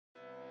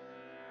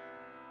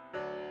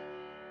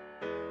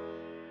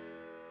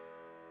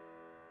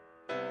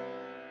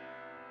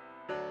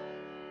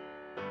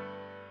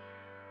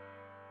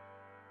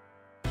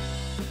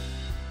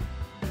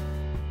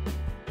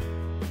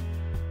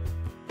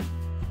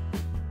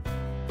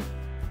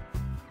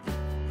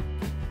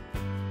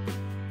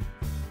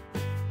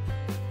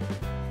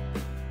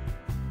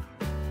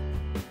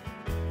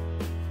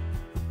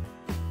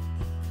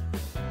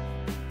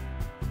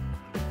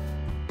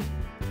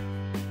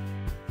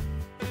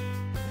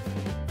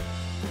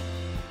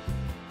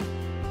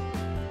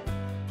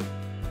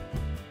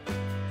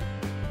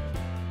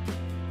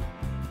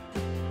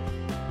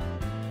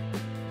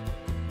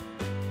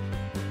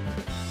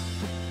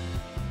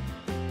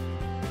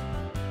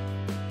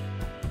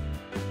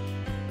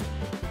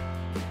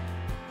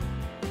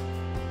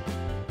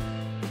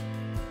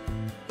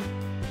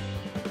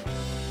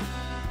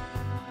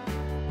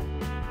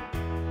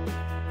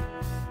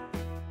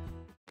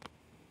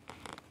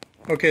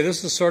Okay,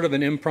 this is sort of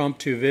an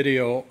impromptu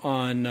video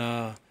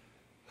on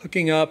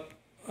hooking up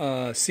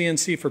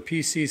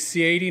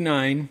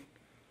CNC4PC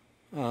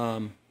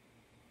C89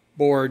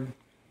 board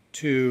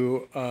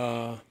to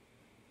a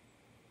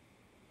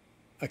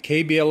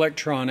KB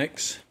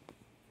Electronics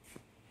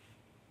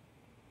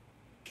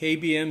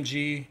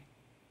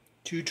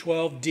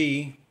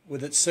KBMG-212D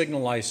with its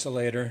signal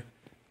isolator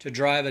to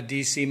drive a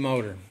DC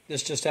motor.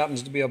 This just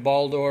happens to be a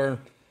ball door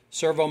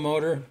servo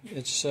motor.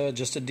 It's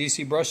just a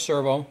DC brush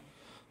servo.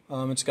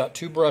 It's got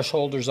 2 brush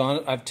holders on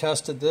it. I've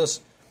tested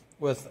this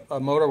with a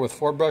motor with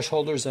 4 brush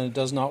holders and it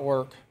does not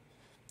work.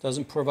 It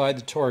doesn't provide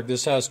the torque.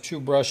 This has 2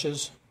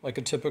 brushes like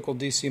a typical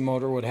DC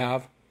motor would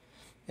have,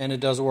 and it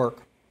does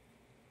work.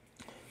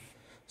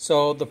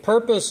 So the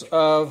purpose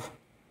of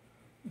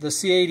the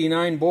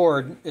C89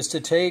 board is to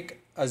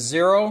take a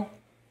 0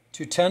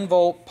 to 10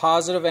 volt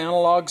positive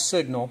analog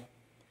signal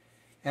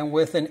and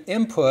with an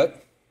input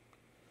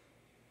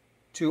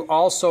to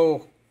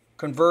also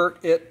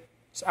convert its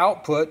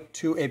output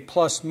to a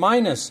plus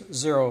minus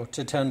 0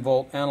 to 10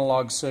 volt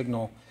analog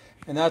signal,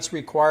 and that's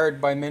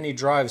required by many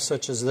drives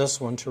such as this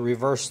one to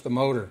reverse the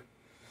motor.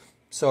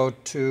 So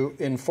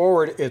in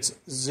forward it's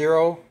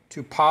 0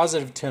 to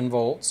positive 10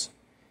 volts,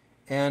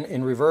 and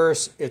in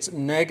reverse it's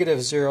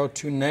negative 0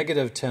 to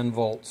negative 10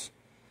 volts.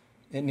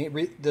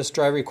 This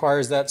drive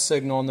requires that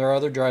signal, and there are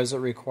other drives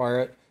that require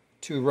it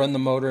to run the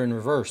motor in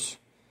reverse.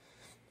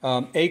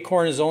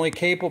 Acorn is only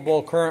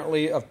capable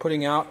currently of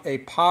putting out a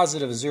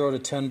positive 0 to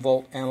 10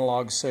 volt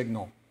analog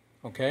signal.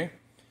 Okay?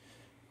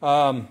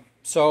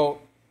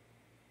 So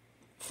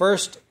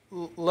first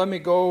let me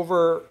go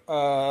over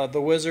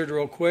the wizard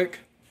real quick.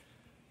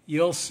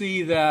 You'll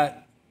see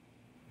that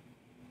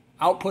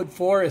output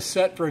 4 is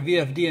set for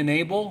VFD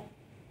enable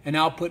and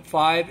output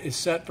 5 is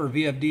set for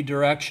VFD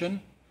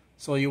direction.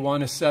 So you want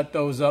to set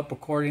those up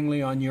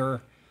accordingly on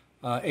your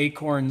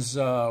Acorn's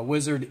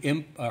wizard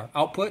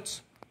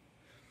outputs.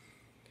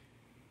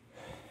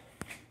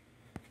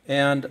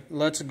 And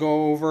let's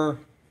go over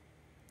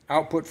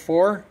output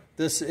 4.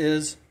 This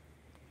is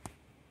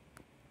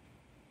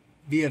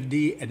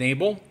VFD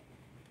enable.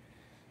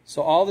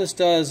 So all this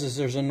does is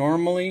there's a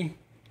normally,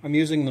 I'm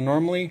using the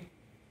normally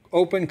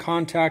open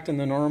contact and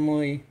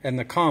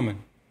the common.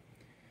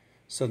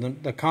 So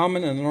the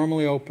common and the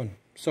normally open.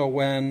 So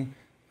when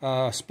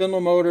a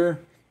spindle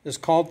motor is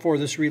called for,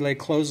 this relay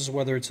closes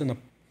whether it's in the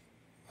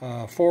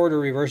forward or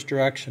reverse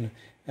direction.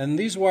 And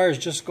these wires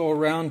just go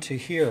around to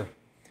here,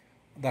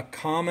 the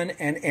common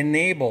and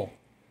enable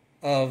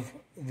of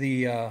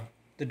the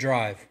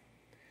drive.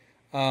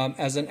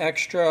 As an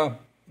extra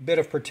bit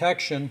of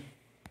protection,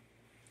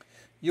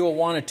 you will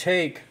want to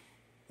take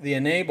the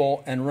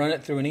enable and run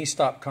it through an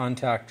e-stop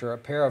contactor, a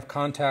pair of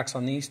contacts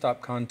on the e-stop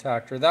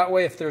contactor. That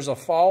way if there's a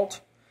fault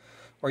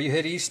or you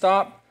hit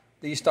e-stop,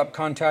 the e-stop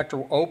contactor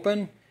will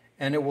open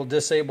and it will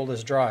disable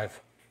this drive.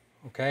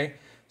 Okay?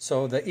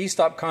 So the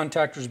e-stop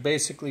contactor is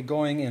basically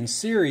going in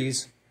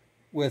series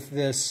with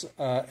this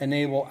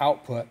enable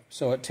output.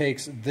 So it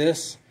takes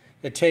this,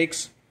 it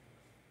takes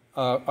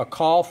a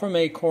call from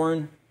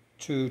Acorn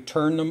to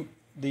turn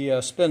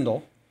the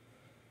spindle,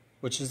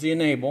 which is the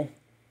enable,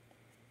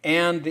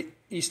 and the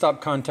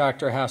e-stop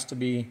contactor has to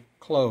be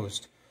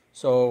closed.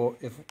 So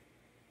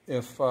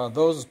if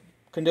those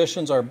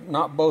conditions are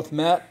not both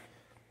met,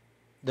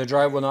 the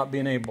drive will not be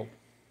enabled.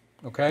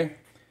 Okay?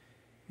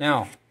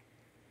 Now,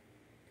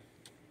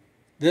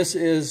 this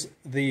is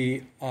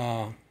the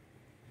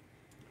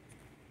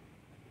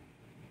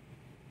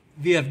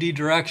VFD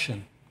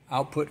direction.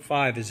 Output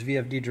 5 is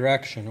VFD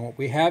direction. And what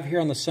we have here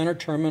on the center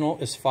terminal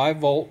is 5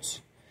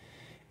 volts,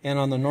 and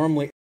on the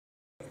normally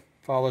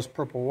follow this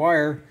purple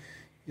wire,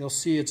 you'll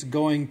see it's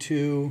going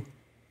to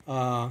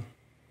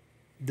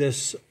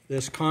this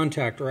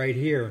contact right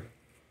here,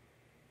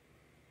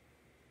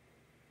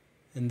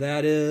 and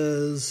that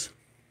is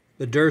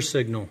the DIR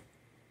signal.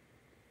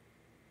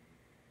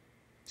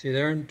 See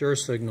there? DIR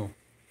signal.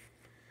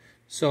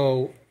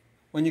 So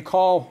when you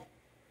call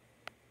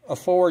a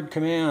forward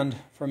command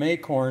from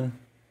Acorn,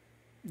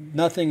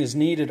 nothing is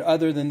needed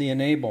other than the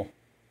enable.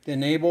 The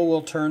enable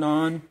will turn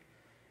on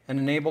and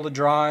enable the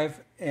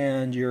drive,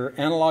 and your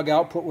analog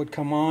output would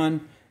come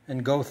on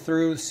and go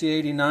through the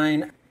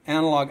C89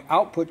 analog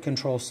output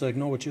control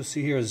signal, which you'll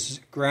see here is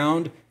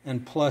ground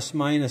and plus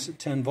minus at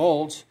 10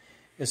 volts,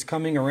 is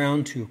coming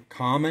around to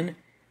common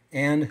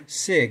and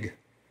SIG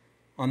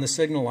on the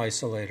signal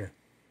isolator.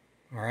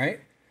 Alright?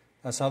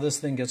 That's how this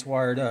thing gets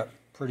wired up.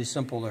 Pretty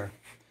simple there.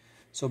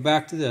 So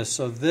back to this.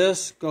 So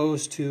this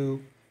goes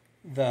to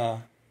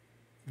the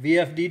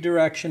VFD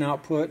direction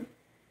output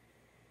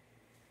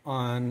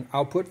on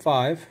output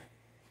 5.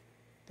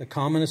 The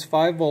common is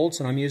 5 volts,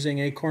 and I'm using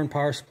Acorn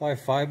power supply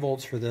 5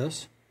 volts for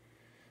this.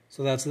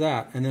 So that's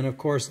that. And then of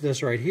course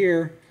this right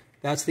here,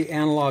 that's the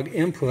analog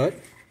input.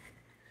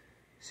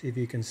 See if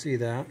you can see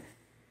that.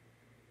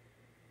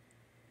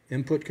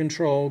 Input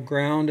control,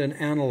 ground and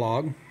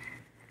analog.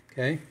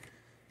 Okay?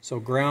 So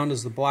ground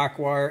is the black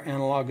wire,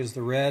 analog is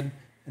the red.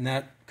 And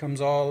that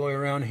comes all the way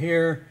around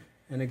here,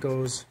 and it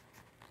goes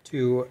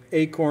to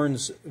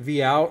Acorn's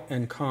V out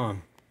and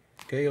COM.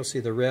 Okay, you'll see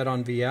the red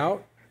on V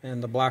out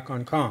and the black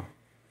on COM.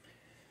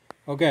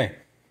 Okay,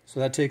 so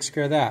that takes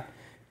care of that.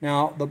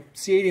 Now, the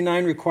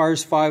C89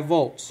 requires 5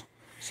 volts.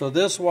 So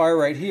this wire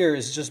right here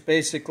is just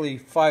basically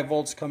 5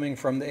 volts coming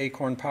from the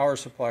Acorn power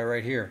supply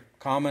right here.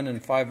 Common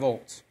and 5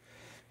 volts.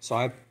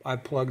 So I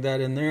plugged that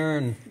in there,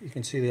 and you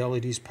can see the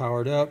LED's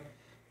powered up.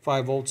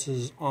 5 volts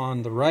is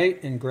on the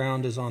right and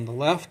ground is on the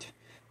left.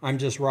 I'm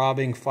just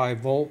robbing 5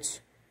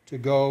 volts to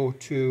go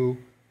to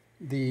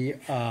the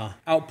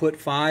output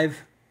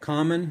 5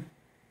 common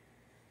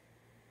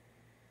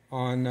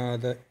on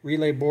the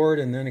relay board,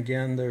 and then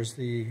again there's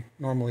the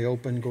normally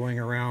open going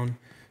around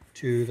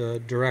to the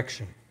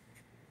direction.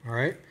 All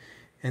right,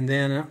 and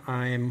then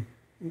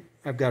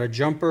I've got a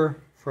jumper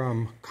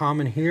from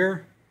common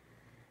here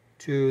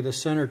to the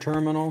center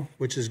terminal,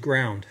 which is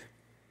ground.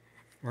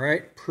 All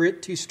right,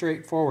 pretty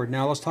straightforward.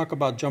 Now let's talk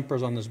about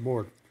jumpers on this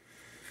board.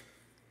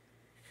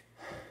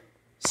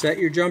 Set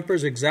your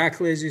jumpers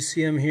exactly as you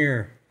see them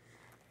here.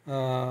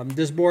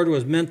 This board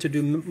was meant to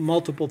do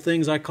multiple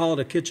things. I call it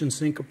a kitchen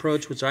sink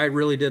approach, which I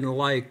really didn't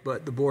like,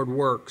 but the board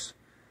works.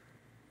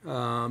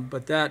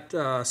 But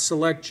that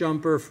select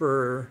jumper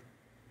for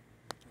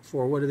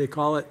what do they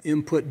call it?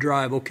 Input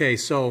drive. Okay,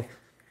 so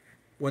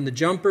when the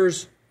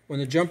jumpers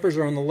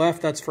are on the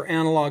left, that's for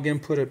analog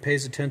input. It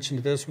pays attention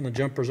to this. When the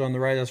jumpers on the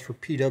right, that's for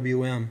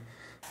PWM.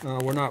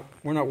 We're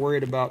not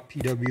worried about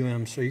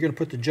PWM. So you're going to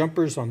put the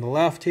jumpers on the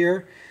left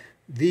here.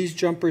 These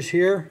jumpers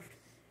here,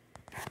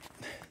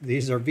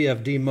 these are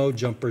VFD mode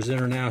jumpers,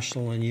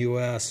 international and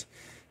US.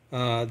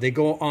 They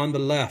go on the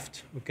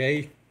left,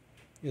 okay?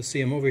 You'll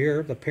see them over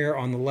here, the pair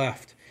on the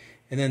left.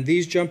 And then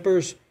these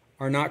jumpers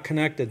are not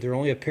connected. They're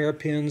only a pair of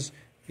pins.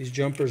 These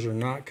jumpers are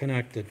not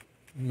connected,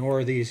 nor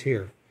are these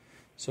here.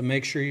 So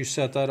make sure you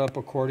set that up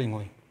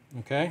accordingly,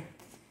 okay?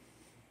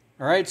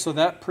 All right, so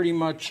that pretty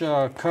much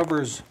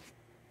covers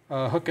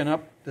hooking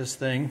up this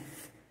thing.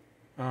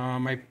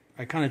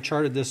 I kind of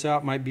charted this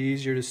out, might be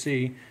easier to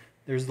see.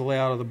 There's the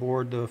layout of the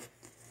board, the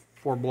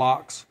 4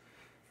 blocks.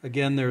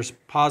 Again, there's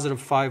positive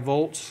 5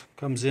 volts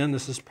comes in.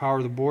 This is power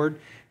of the board.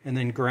 And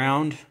then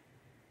ground.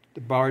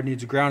 The board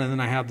needs ground. And then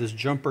I have this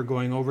jumper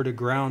going over to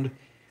ground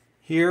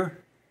here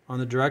on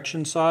the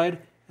direction side.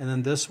 And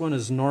then this one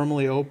is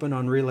normally open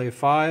on relay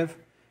 5.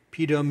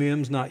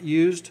 PWM's not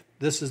used.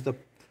 This is the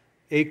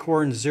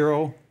Acorn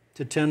 0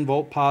 to 10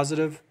 volt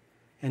positive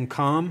and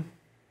COM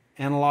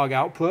analog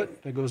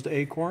output that goes to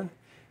Acorn.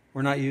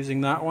 We're not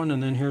using that one.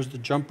 And then here's the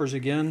jumpers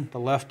again, the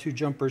left 2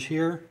 jumpers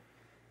here.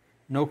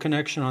 No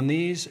connection on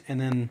these, and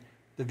then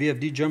the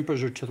VFD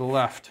jumpers are to the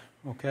left,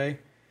 okay?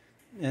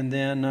 And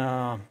then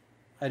the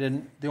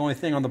only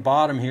thing on the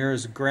bottom here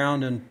is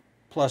ground and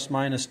plus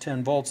minus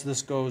 10 volts.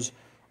 This goes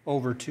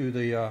over to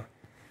the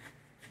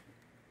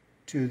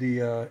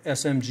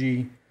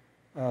SMG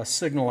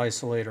signal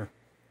isolator.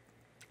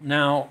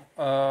 Now,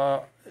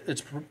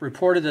 it's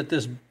reported that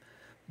this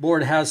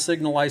board has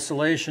signal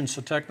isolation,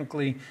 so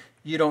technically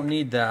you don't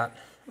need that.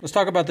 Let's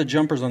talk about the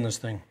jumpers on this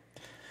thing.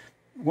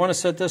 You want to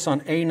set this on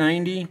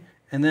A90,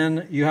 and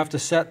then you have to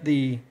set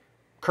the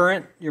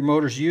current your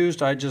motor's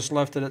used. I just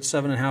left it at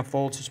 7.5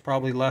 volts. It's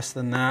probably less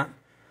than that.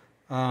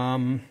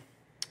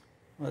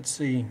 Let's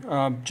see.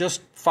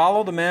 Just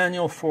follow the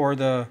manual for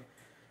the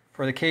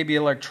KB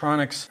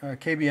Electronics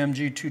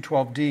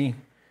KBMG-212D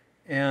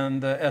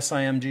and the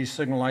SIMG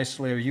signal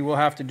isolator. You will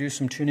have to do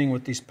some tuning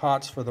with these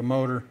pots for the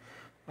motor.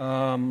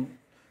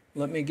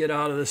 Let me get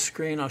out of the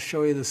screen. I'll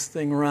show you this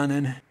thing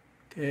running.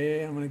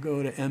 Okay, I'm going to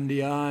go to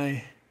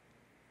MDI.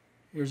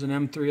 Here's an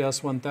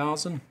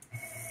M3S1000.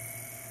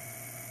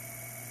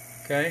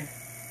 Okay,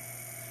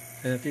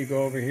 and if you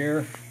go over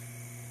here,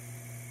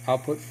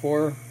 output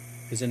 4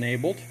 is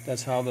enabled.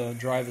 That's how the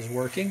drive is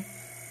working.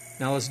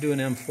 Now let's do an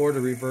M4 to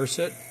reverse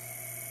it.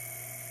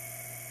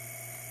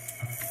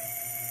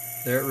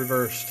 There, it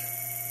reversed.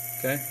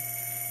 Okay,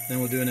 then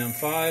we'll do an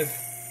M5.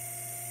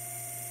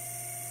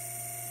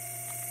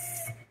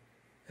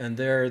 And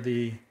there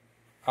the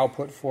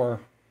output 4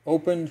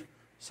 opened,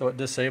 so it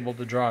disabled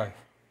the drive.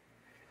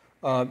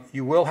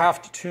 You will have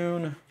to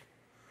tune,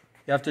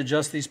 you have to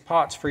adjust these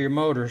pots for your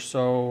motor,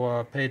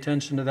 so pay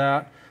attention to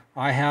that.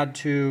 I had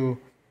to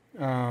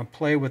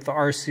play with the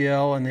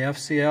RCL and the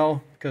FCL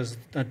because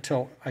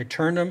until I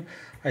turned them,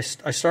 I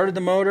started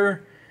the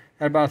motor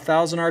at about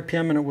 1,000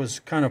 RPM and it was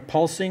kind of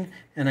pulsing,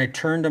 and I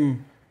turned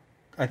them,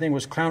 I think it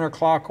was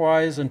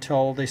counterclockwise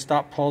until they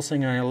stopped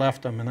pulsing, and I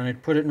left them. And then I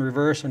put it in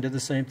reverse and did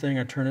the same thing.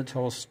 I turned it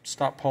till it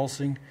stopped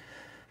pulsing.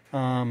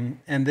 And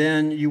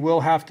then you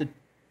will have to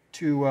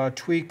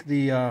tweak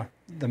the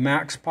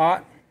max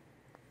pot.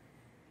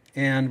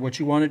 And what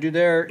you want to do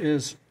there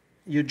is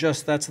you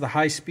adjust, that's the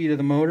high speed of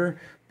the motor.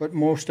 But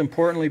most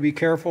importantly, be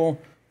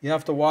careful. You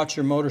have to watch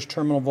your motor's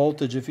terminal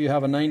voltage. If you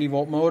have a 90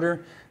 volt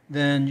motor,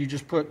 then you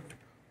just put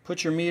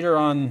your meter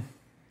on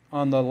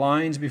the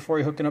lines before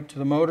you're hooking up to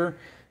the motor.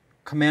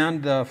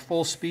 Command the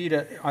full speed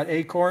at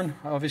Acorn.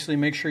 Obviously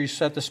make sure you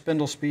set the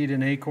spindle speed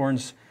in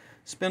Acorn's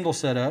spindle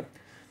setup.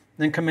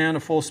 Then command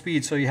a full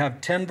speed. So you have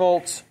 10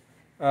 volts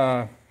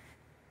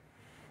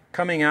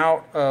coming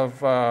out of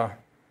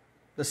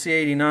the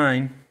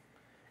C89,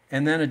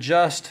 and then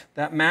adjust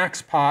that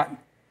max pot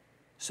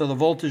so the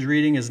voltage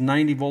reading is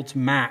 90 volts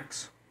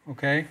max.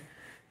 Okay,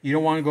 you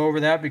don't want to go over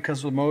that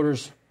because the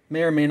motors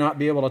may or may not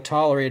be able to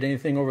tolerate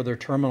anything over their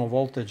terminal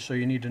voltage, so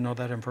you need to know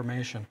that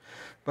information.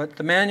 But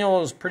the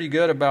manual is pretty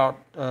good about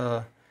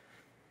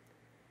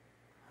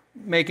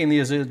making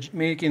these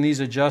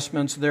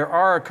adjustments. There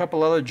are a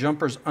couple other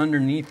jumpers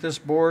underneath this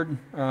board,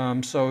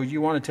 so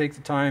you want to take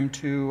the time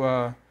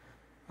to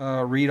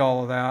read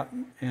all of that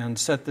and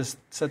set this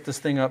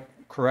thing up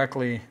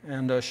correctly,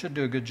 and should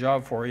do a good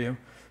job for you.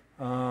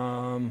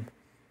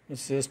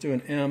 Let's just do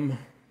an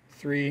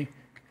M3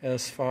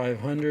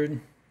 S500.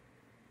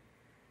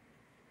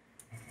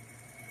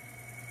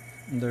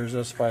 And there's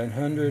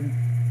S500,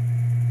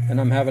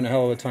 and I'm having a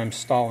hell of a time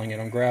stalling it.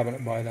 I'm grabbing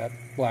it by that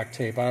black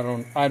tape. I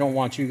don't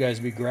want you guys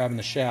to be grabbing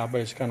the shaft, but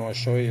I just kind of want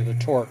to show you the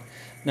torque.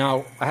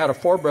 Now, I had a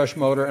 4-brush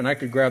motor, and I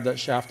could grab that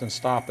shaft and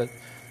stop it.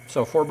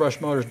 So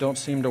 4-brush motors don't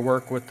seem to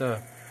work with the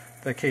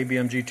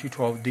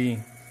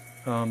KBMG-212D.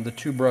 The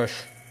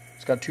 2-brush,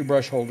 it's got 2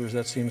 brush holders.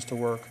 That seems to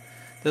work.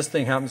 This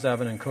thing happens to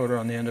have an encoder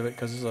on the end of it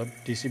because it's a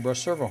DC brush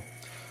servo.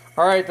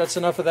 All right, that's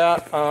enough of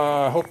that.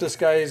 I hope this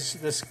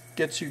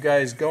gets you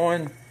guys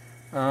going.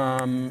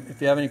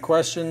 If you have any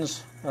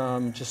questions,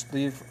 just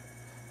leave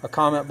a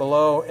comment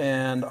below,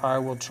 and I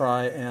will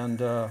try and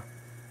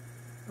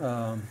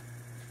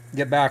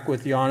get back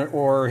with you on it,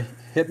 or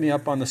hit me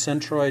up on the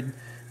Centroid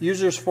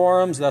users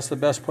forums. That's the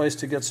best place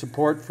to get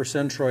support for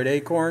Centroid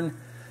Acorn,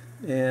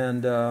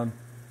 and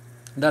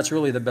that's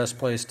really the best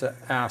place to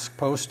ask.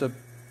 Post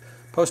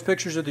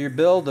pictures of your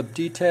build, the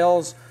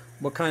details,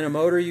 what kind of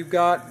motor you've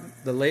got,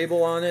 the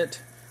label on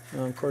it.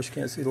 Of course, you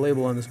can't see the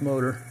label on this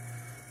motor.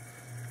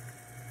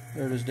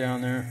 There it is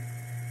down there.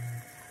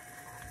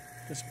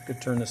 Guess we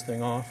could turn this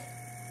thing off.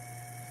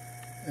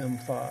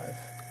 M5.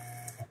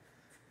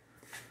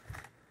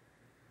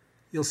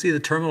 You'll see the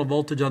terminal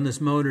voltage on this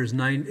motor is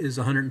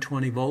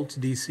 120 volts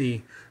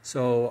DC.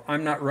 So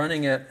I'm not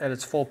running it at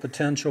its full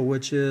potential,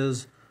 which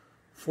is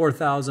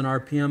 4,000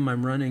 RPM.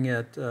 I'm running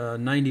at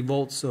 90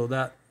 volts, so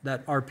that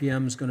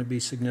RPM is going to be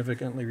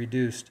significantly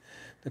reduced.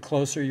 The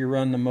closer you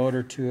run the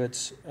motor to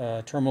its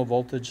terminal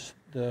voltage,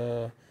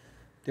 the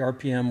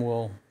RPM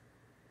will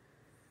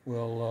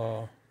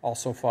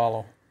also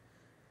follow.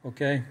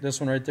 Okay,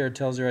 this one right there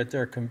tells you right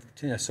there,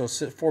 so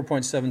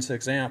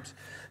 4.76 amps.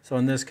 So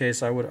in this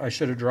case, I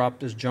should have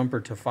dropped this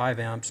jumper to 5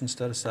 amps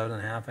instead of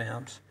 7.5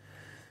 amps.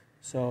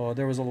 So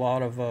there was a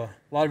lot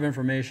of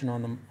information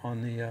on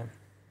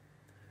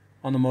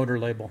the motor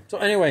label. So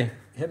anyway,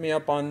 hit me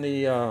up on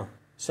the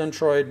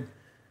Centroid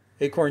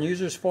Acorn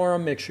users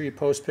forum. Make sure you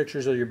post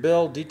pictures of your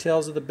build,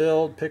 details of the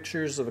build,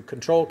 pictures of a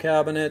control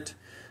cabinet.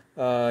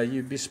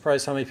 You'd be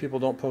surprised how many people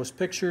don't post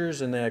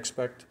pictures, and they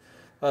expect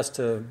us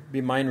to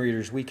be mind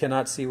readers. We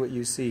cannot see what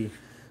you see.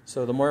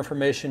 So the more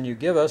information you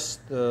give us,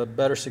 the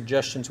better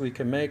suggestions we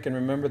can make. And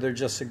remember, they're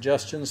just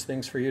suggestions,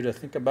 things for you to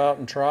think about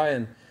and try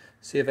and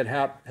see if it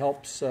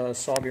helps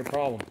solve your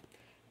problem.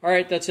 All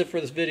right, that's it for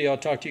this video. I'll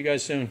talk to you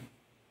guys soon.